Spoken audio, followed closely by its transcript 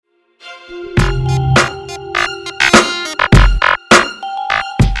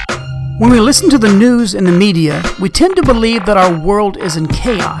When we listen to the news and the media, we tend to believe that our world is in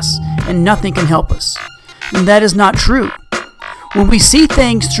chaos and nothing can help us. And that is not true. When we see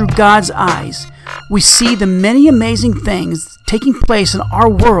things through God's eyes, we see the many amazing things taking place in our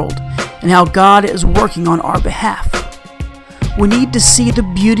world and how God is working on our behalf. We need to see the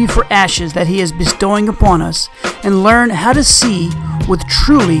beauty for ashes that He is bestowing upon us and learn how to see with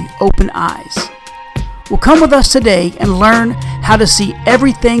truly open eyes. Well, come with us today and learn how to see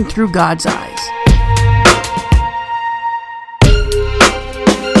everything through God's eyes.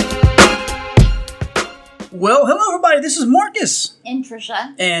 Well, hello everybody, this is Marcus. And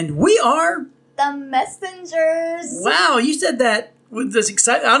Trisha. And we are... the Messengers. Wow, you said that with this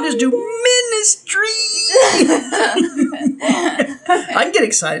excitement. I'll just do ministry. I can get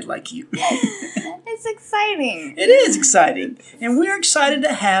excited like you. It's exciting. It is exciting. And we're excited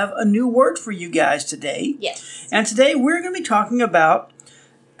to have a new word for you guys today. Yes. And today we're going to be talking about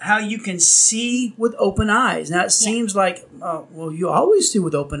how you can see with open eyes. Now it seems like, well, you always see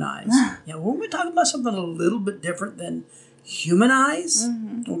with open eyes. Yeah, we're going to be talking about something a little bit different than human eyes.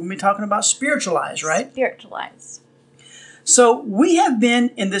 Mm-hmm. We're going to be talking about spiritual eyes, right? Spiritual eyes. So we have been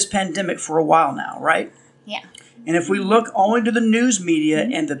in this pandemic for a while now, right? Yeah. And if we look only to the news media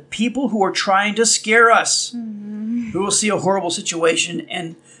and the people who are trying to scare us, we will see a horrible situation,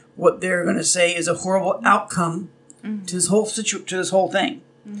 and what they're going to say is a horrible outcome to this whole to this whole thing.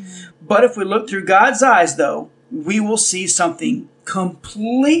 But if we look through God's eyes, though, we will see something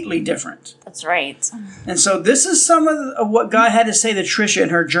completely different. That's right. And so this is some of what God had to say to Trisha in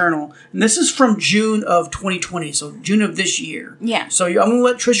her journal. And this is from June of 2020, so June of this year. Yeah. So I'm going to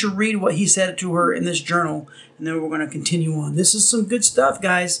let Trisha read what he said to her in this journal, and then we're going to continue on. This is some good stuff,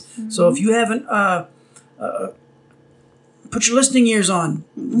 guys. So if you haven't put your listening ears on,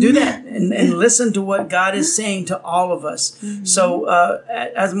 do that, and listen to what God is saying to all of us. So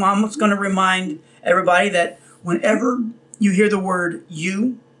as Mom was going to remind everybody that whenever you hear the word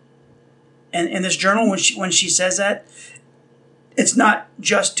 "you" and in this journal, when she says that, it's not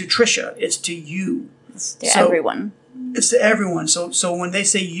just to Trisha; it's to you. It's to everyone. It's to everyone. So when they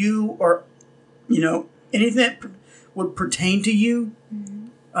say "you" or anything that would pertain to you,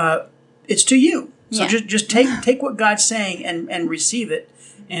 it's to you. So just take what God's saying and receive it,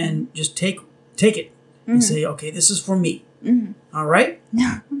 and just take it and say, okay, this is for me. All right?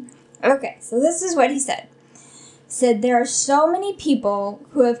 Okay, so this is what he said. He said, there are so many people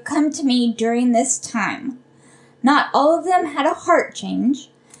who have come to me during this time. Not all of them had a heart change,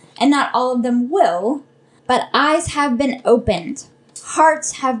 and not all of them will, but eyes have been opened,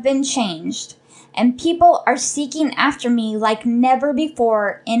 hearts have been changed, and people are seeking after me like never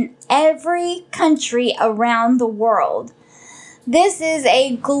before in every country around the world. This is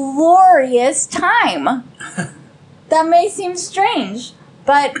a glorious time. That may seem strange,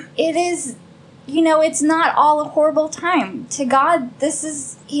 but it is, it's not all a horrible time. To God,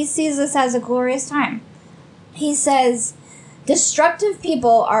 He sees this as a glorious time. He says, destructive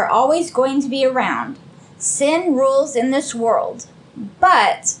people are always going to be around. Sin rules in this world,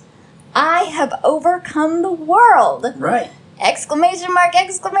 but I have overcome the world. Right. Exclamation mark,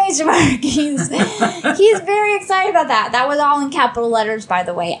 exclamation mark. He's very excited about that. That was all in capital letters, by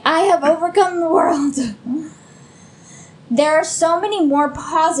the way. I have overcome the world. There are so many more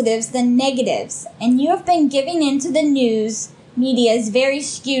positives than negatives, and you have been giving into the news media's very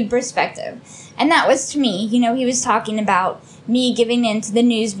skewed perspective. And that was to me, he was talking about me giving into the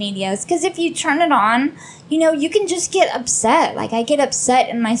news medias, because if you turn it on, you can just get upset. Like, I get upset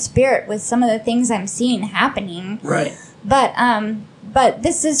in my spirit with some of the things I'm seeing happening. Right. But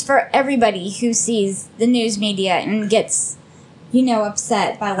this is for everybody who sees the news media and gets,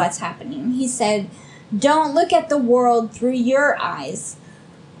 upset by what's happening. He said, don't look at the world through your eyes.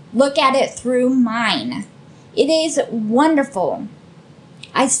 Look at it through mine. It is wonderful.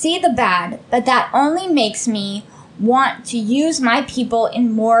 I see the bad, but that only makes me want to use my people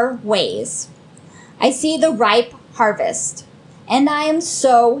in more ways. I see the ripe harvest, and I am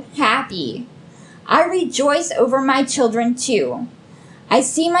so happy. I rejoice over my children too. I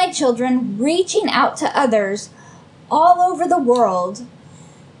see my children reaching out to others all over the world,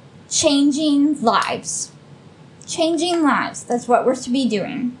 changing lives. Changing lives, that's what we're to be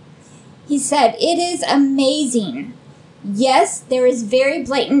doing. He said, it is amazing. Yes, there is very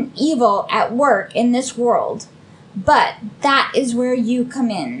blatant evil at work in this world, but that is where you come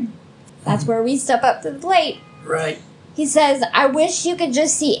in. That's where we step up to the plate. Right. He says, I wish you could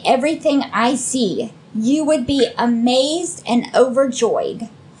just see everything I see. You would be amazed and overjoyed.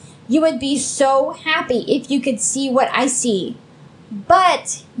 You would be so happy if you could see what I see.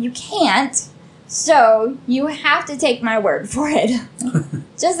 But you can't, so you have to take my word for it.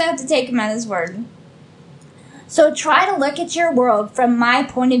 Just have to take him at his word. So try to look at your world from my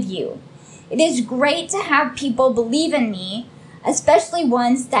point of view. It is great to have people believe in me, especially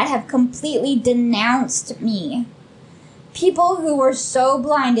ones that have completely denounced me. People who were so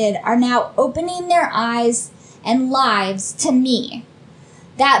blinded are now opening their eyes and lives to me.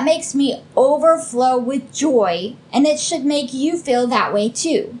 That makes me overflow with joy, and it should make you feel that way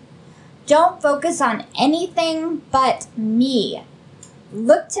too. Don't focus on anything but me.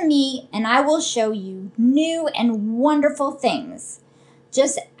 Look to me, and I will show you new and wonderful things.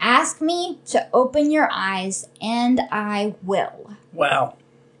 Just ask me to open your eyes, and I will. Wow.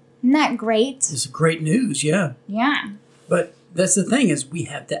 Isn't that great? It's great news, yeah. Yeah. But that's the thing is we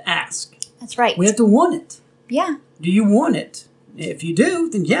have to ask. That's right. We have to want it. Yeah. Do you want it? If you do,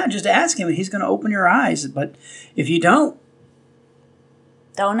 then yeah, just ask him and he's going to open your eyes. But if you don't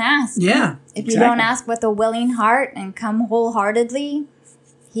ask. Yeah. If you don't ask with a willing heart and come wholeheartedly,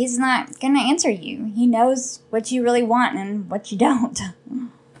 he's not going to answer you. He knows what you really want and what you don't.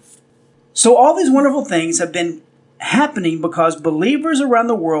 So all these wonderful things have been happening because believers around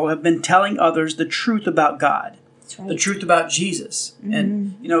the world have been telling others the truth about God. That's right. The truth about Jesus. Mm-hmm.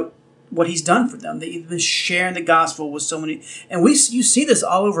 And, you know, what he's done for them. They've been sharing the gospel with so many. And you see this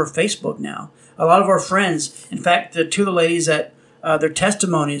all over Facebook now. A lot of our friends, in fact, the two of the ladies that their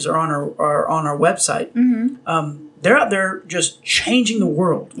testimonies are on our website. Mm-hmm. They're out there just changing the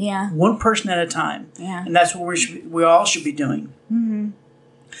world. Yeah. One person at a time. Yeah. And that's what we all should be doing. Mm-hmm.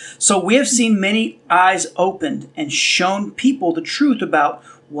 So we have seen many eyes opened and shown people the truth about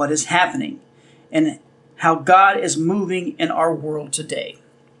what is happening and how God is moving in our world today.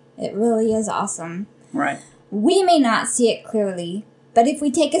 It really is awesome. Right. We may not see it clearly, but if we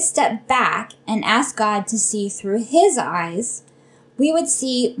take a step back and ask God to see through his eyes, we would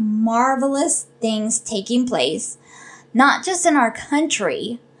see marvelous things taking place, not just in our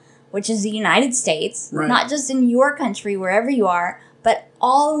country, which is the United States, right. Not just in your country, wherever you are, but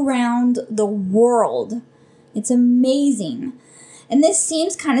all around the world. It's amazing. And this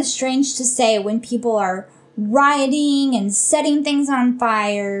seems kind of strange to say when people are rioting and setting things on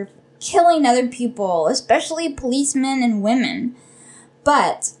fire, killing other people, especially policemen and women.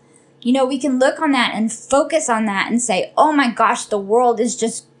 But, you know, we can look on that and focus on that and say, oh my gosh, the world is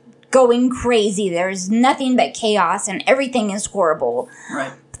just going crazy. There's nothing but chaos and everything is horrible.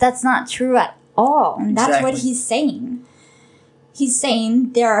 Right. But that's not true at all. And that's exactly what he's saying. He's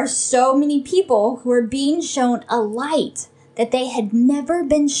saying there are so many people who are being shown a light that they had never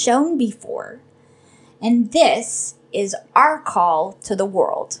been shown before. And this is our call to the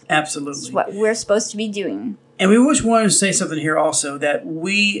world. Absolutely. It's what we're supposed to be doing. And we just wanted to say something here also, that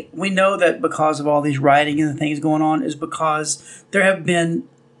we know that because of all these rioting and the things going on is because there have been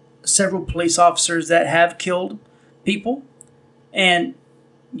several police officers that have killed people. And,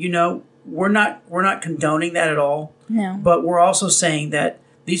 you know, we're not condoning that at all. No. But we're also saying that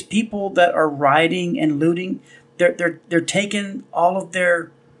these people that are rioting and looting, they're taking all of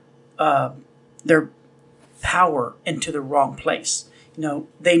their power into the wrong place. You know,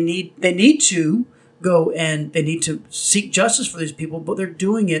 they need to go and they need to seek justice for these people, but they're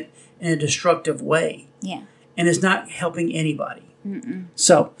doing it in a destructive way. Yeah. And it's not helping anybody. Mm-mm.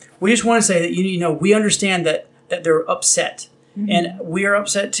 So we just want to say that, you know, we understand that they're upset. Mm-hmm. And we are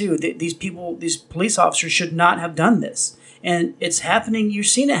upset too. These people, these police officers should not have done this. And it's happening. You've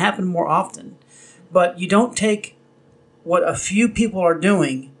seen it happen more often. But you don't take what a few people are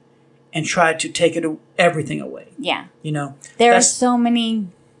doing and try to take everything away. Yeah. You know, there are so many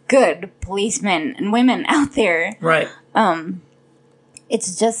good policemen and women out there. Right.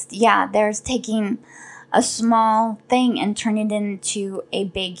 It's just, they're taking a small thing and turning it into a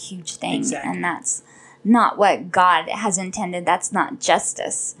big, huge thing. Exactly. And that's not what God has intended. That's not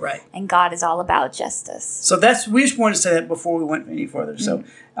justice. Right. And God is all about justice. So we just wanted to say that before we went any further. Mm-hmm. So,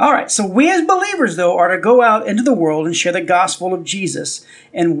 all right. So we as believers, though, are to go out into the world and share the gospel of Jesus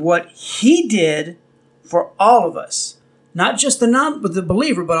and what he did for all of us. Not just the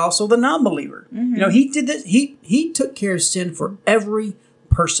believer, but also the non-believer. Mm-hmm. You know, he did this. He took care of sin for every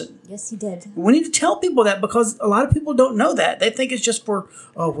person. Yes, he did. We need to tell people that because a lot of people don't know that. They think it's just for,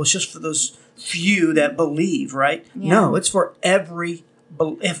 it's just for those few that believe, right? Yeah. No, it's for every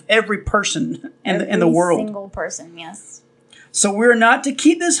person in the world. Every single person, yes. So we're not to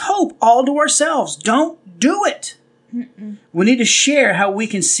keep this hope all to ourselves. Don't do it. Mm-mm. We need to share how we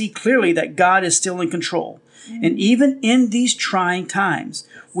can see clearly that God is still in control. Mm-hmm. And even in these trying times,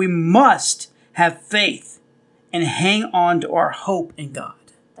 we must have faith and hang on to our hope in God.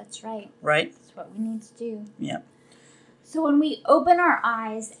 That's right. Right? That's what we need to do. Yeah. So when we open our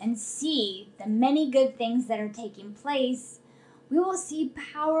eyes and see the many good things that are taking place, we will see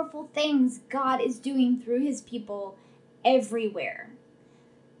powerful things God is doing through his people everywhere.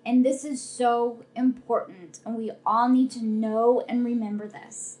 And this is so important, and we all need to know and remember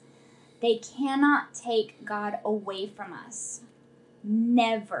this. They cannot take God away from us.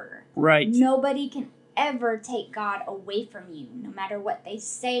 Never. Right. Nobody can ever take God away from you, no matter what they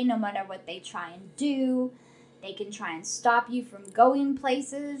say, no matter what they try and do. They can try and stop you from going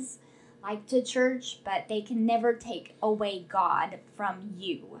places like to church, but they can never take away God from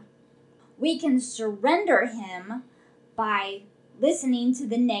you. We can surrender him by listening to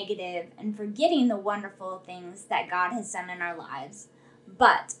the negative and forgetting the wonderful things that God has done in our lives,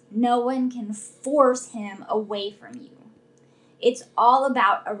 but no one can force him away from you. It's all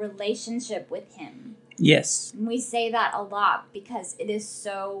about a relationship with him. Yes. And we say that a lot because it is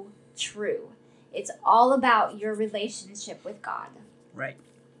so true. It's all about your relationship with God. Right.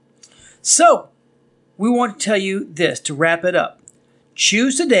 So, we want to tell you this to wrap it up.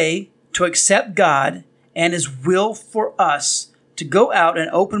 Choose today to accept God and his will for us to go out and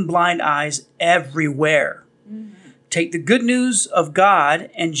open blind eyes everywhere. Mm-hmm. Take the good news of God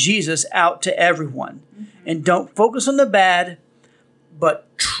and Jesus out to everyone. Mm-hmm. And don't focus on the bad, but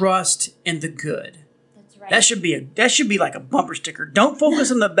trust in the good. That's right. That should be like a bumper sticker. Don't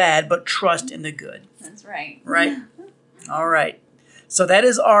focus on the bad, but trust in the good. That's right. Right? All right. So that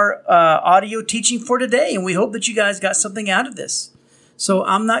is our audio teaching for today, and we hope that you guys got something out of this. So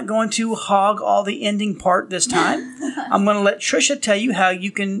I'm not going to hog all the ending part this time. I'm going to let Trisha tell you how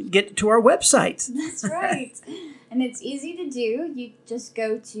you can get to our website. That's right. And it's easy to do. You just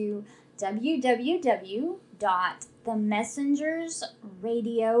go to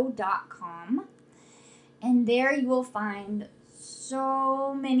www.themessengersradio.com, and there you will find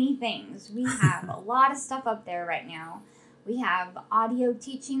so many things. We have a lot of stuff up there right now. We have audio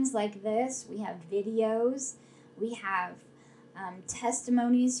teachings like this. We have videos. We have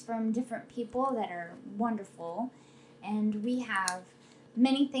testimonies from different people that are wonderful. And we have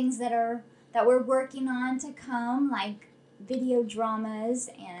many things that we're working on to come, like video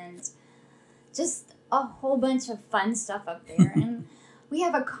dramas and just a whole bunch of fun stuff up there. And we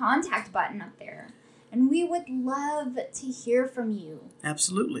have a contact button up there. And we would love to hear from you.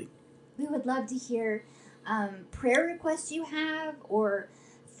 Absolutely. We would love to hear prayer requests you have, or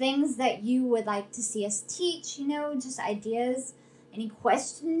things that you would like to see us teach, just ideas, any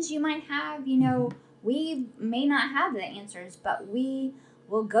questions you might have. We may not have the answers, but we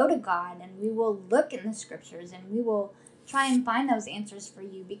will go to God and we will look in the scriptures and we will try and find those answers for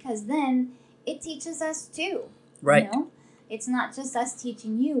you, because then it teaches us too. Right. It's not just us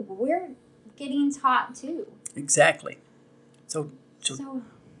teaching you, but we're getting taught too. Exactly. So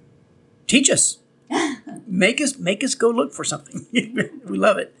teach us. Make us go look for something. We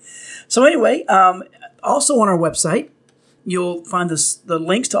love it. So anyway, also on our website, you'll find the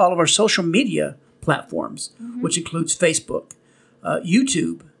links to all of our social media platforms, mm-hmm. which includes Facebook,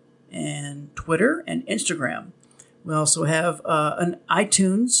 YouTube, and Twitter, and Instagram. We also have an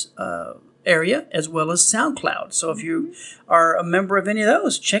iTunes area as well as SoundCloud. So if you are a member of any of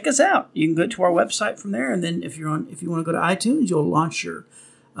those, check us out. You can go to our website from there, and then if you want to go to iTunes, you'll launch your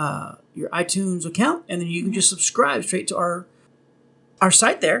iTunes account, and then you can just subscribe straight to our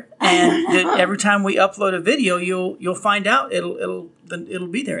site there. And every time we upload a video, you'll find out it'll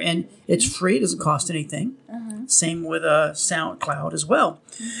be there, and it's free. It doesn't cost anything. Uh-huh. Same with SoundCloud as well.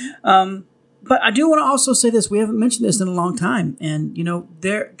 Mm-hmm. But I do want to also say this. We haven't mentioned this in a long time, and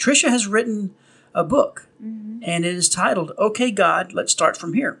Trisha has written a book, mm-hmm. and it is titled "Okay, God, Let's Start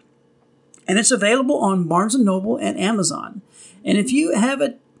From Here," and it's available on Barnes & Noble and Amazon. And if you have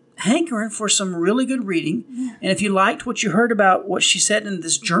a hankering for some really good reading, and if you liked what you heard about what she said in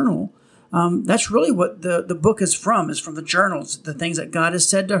this journal, that's really what the book is from the journals, the things that God has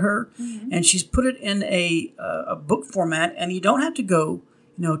said to her. Mm-hmm. And she's put it in a book format, and you don't have to go,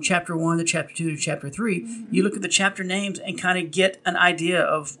 chapter 1 to chapter 2 to chapter 3. Mm-hmm. You look at the chapter names and kind of get an idea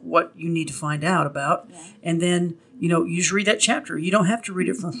of what you need to find out about. Yeah. And then, you just read that chapter. You don't have to read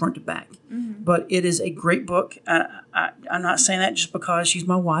it from front to back. Mm-hmm. But it is a great book. I'm not saying that just because she's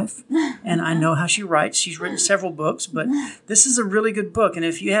my wife and I know how she writes. She's written several books, but this is a really good book. And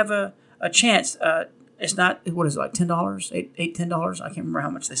if you have a chance, it's not, what is it, like $10, $10? I can't remember how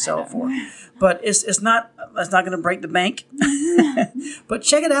much they sell it for. But it's not going to break the bank. But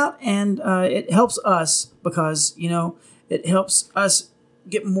check it out, and it helps us because, it helps us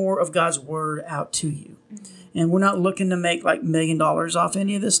get more of God's word out to you. Mm-hmm. And we're not looking to make like $1 million off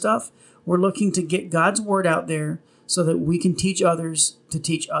any of this stuff. We're looking to get God's word out there so that we can teach others to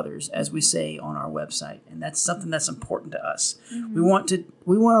teach others, as we say on our website. And that's something that's important to us. Mm-hmm. We want to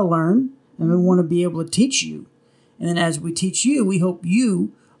learn, and we want to be able to teach you. And then as we teach you, we hope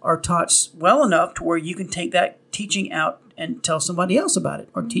you are taught well enough to where you can take that teaching out and tell somebody else about it,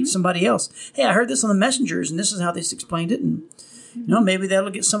 or teach somebody else. Hey, I heard this on the messengers, and this is how they explained it. And maybe that'll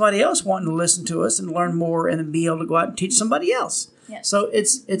get somebody else wanting to listen to us and learn more, and then be able to go out and teach somebody else. Yes. So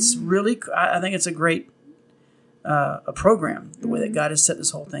it's really, I think it's a great a program, the way that God has set this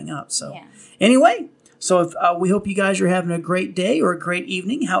whole thing up. So anyway, so we hope you guys are having a great day or a great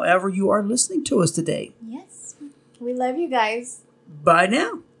evening, however you are listening to us today. Yes. We love you guys. Bye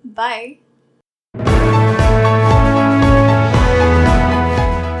now. Bye.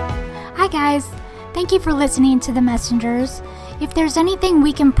 Hi guys, thank you for listening to The Messengers. If there's anything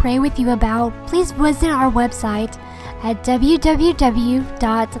we can pray with you about, please visit our website at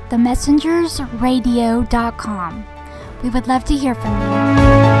www.themessengersradio.com. We would love to hear from you.